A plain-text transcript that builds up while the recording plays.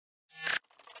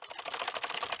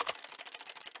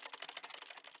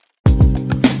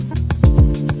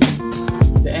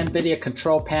NVIDIA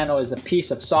Control Panel is a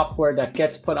piece of software that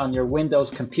gets put on your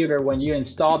Windows computer when you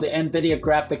install the NVIDIA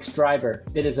graphics driver.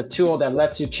 It is a tool that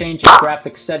lets you change your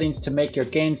graphics settings to make your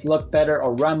games look better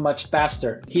or run much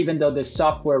faster, even though this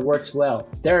software works well.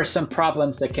 There are some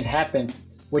problems that can happen,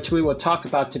 which we will talk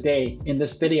about today. In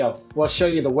this video, we'll show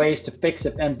you the ways to fix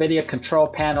if NVIDIA Control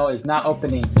Panel is not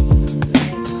opening.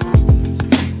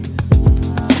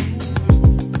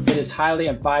 It is highly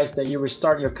advised that you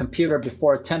restart your computer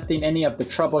before attempting any of the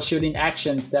troubleshooting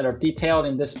actions that are detailed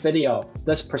in this video.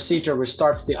 This procedure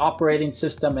restarts the operating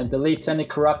system and deletes any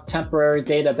corrupt temporary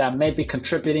data that may be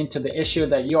contributing to the issue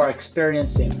that you are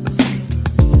experiencing.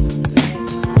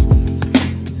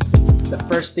 The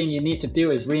first thing you need to do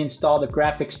is reinstall the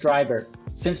graphics driver.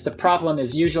 Since the problem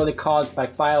is usually caused by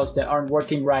files that aren't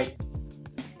working right,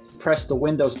 press the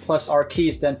Windows plus R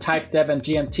keys, then type dev and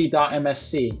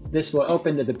gmt.msc. This will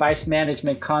open the device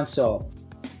management console.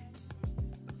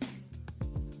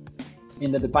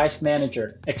 In the device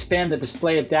manager, expand the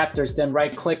display adapters, then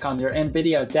right-click on your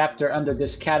NVIDIA adapter under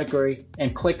this category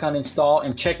and click on Install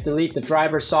and check Delete the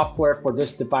driver software for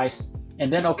this device,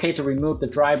 and then OK to remove the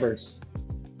drivers.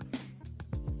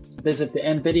 Visit the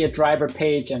NVIDIA driver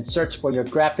page and search for your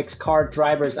graphics card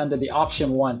drivers under the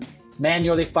option 1.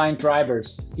 Manually find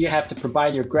drivers. You have to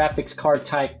provide your graphics card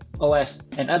type, OS,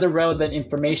 and other relevant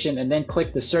information, and then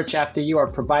click the search after you are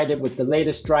provided with the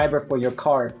latest driver for your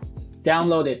card.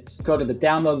 Download it. Go to the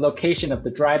download location of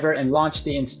the driver and launch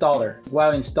the installer.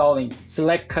 While installing,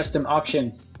 select Custom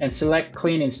Options and select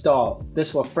Clean Install.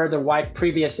 This will further wipe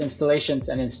previous installations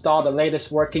and install the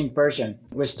latest working version.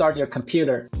 Restart your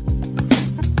computer.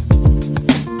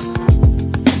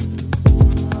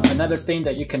 Another thing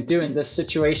that you can do in this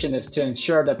situation is to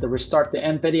ensure that the Restart the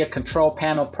NVIDIA Control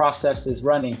Panel process is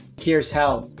running. Here's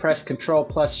how. Press Ctrl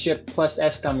plus Shift plus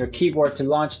S on your keyboard to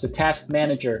launch the Task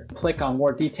Manager. Click on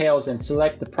More Details and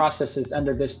select the processes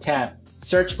under this tab.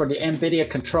 Search for the NVIDIA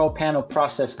Control Panel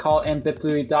process called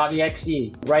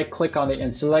nbplui.exe. Right-click on it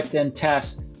and select End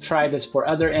Task. Try this for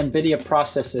other NVIDIA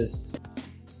processes.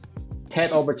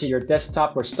 Head over to your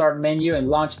desktop or Start menu and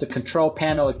launch the Control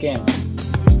Panel again.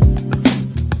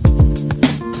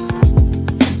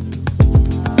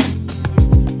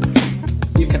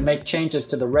 Make changes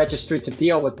to the registry to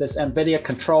deal with this NVIDIA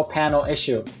Control Panel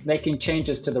issue. Making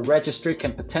changes to the registry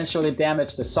can potentially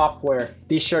damage the software.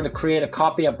 Be sure to create a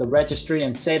copy of the registry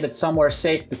and save it somewhere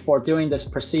safe before doing this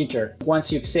procedure.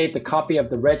 Once you've saved the copy of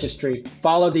the registry,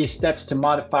 follow these steps to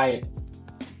modify it.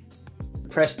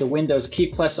 Press the Windows key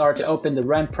plus R to open the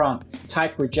Run prompt.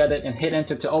 Type regedit and hit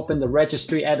Enter to open the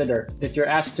registry editor. If you're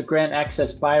asked to grant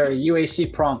access via a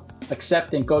UAC prompt,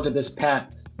 accept and go to this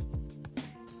path.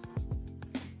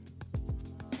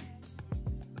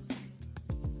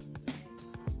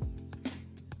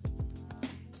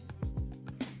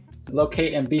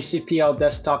 Locate NVCPL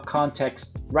desktop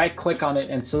context, right-click on it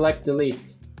and select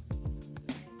Delete.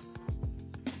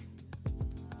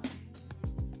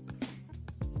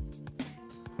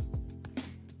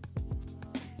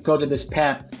 Go to this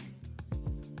path.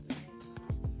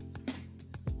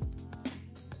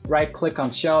 Right-click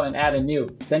on Shell and add a new,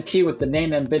 then key with the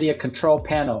name NVIDIA Control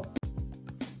Panel.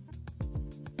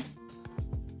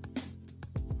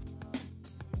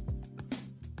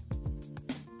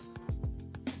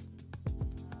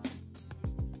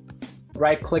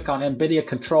 Right-click on NVIDIA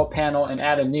Control Panel and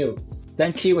add a new,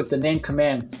 then key with the name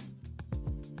command.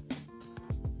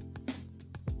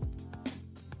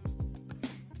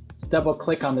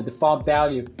 Double-click on the default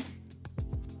value.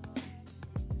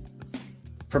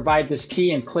 Provide this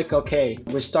key and click OK.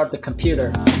 Restart the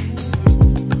computer.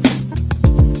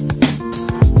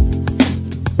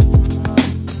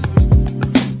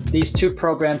 These two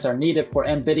programs are needed for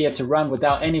NVIDIA to run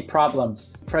without any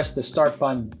problems. Press the Start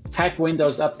button. Type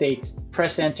Windows Updates,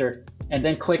 press Enter, and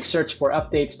then click Search for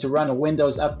updates to run a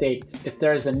Windows update. If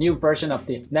there is a new version of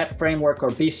the Net Framework or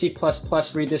BC++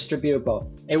 redistributable,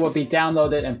 it will be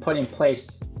downloaded and put in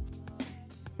place.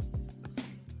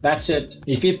 That's it.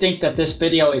 If you think that this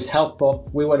video is helpful,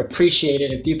 we would appreciate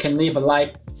it if you can leave a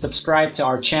like, subscribe to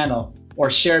our channel, or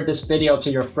share this video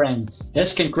to your friends.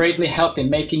 This can greatly help in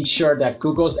making sure that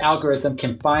Google's algorithm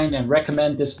can find and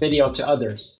recommend this video to others.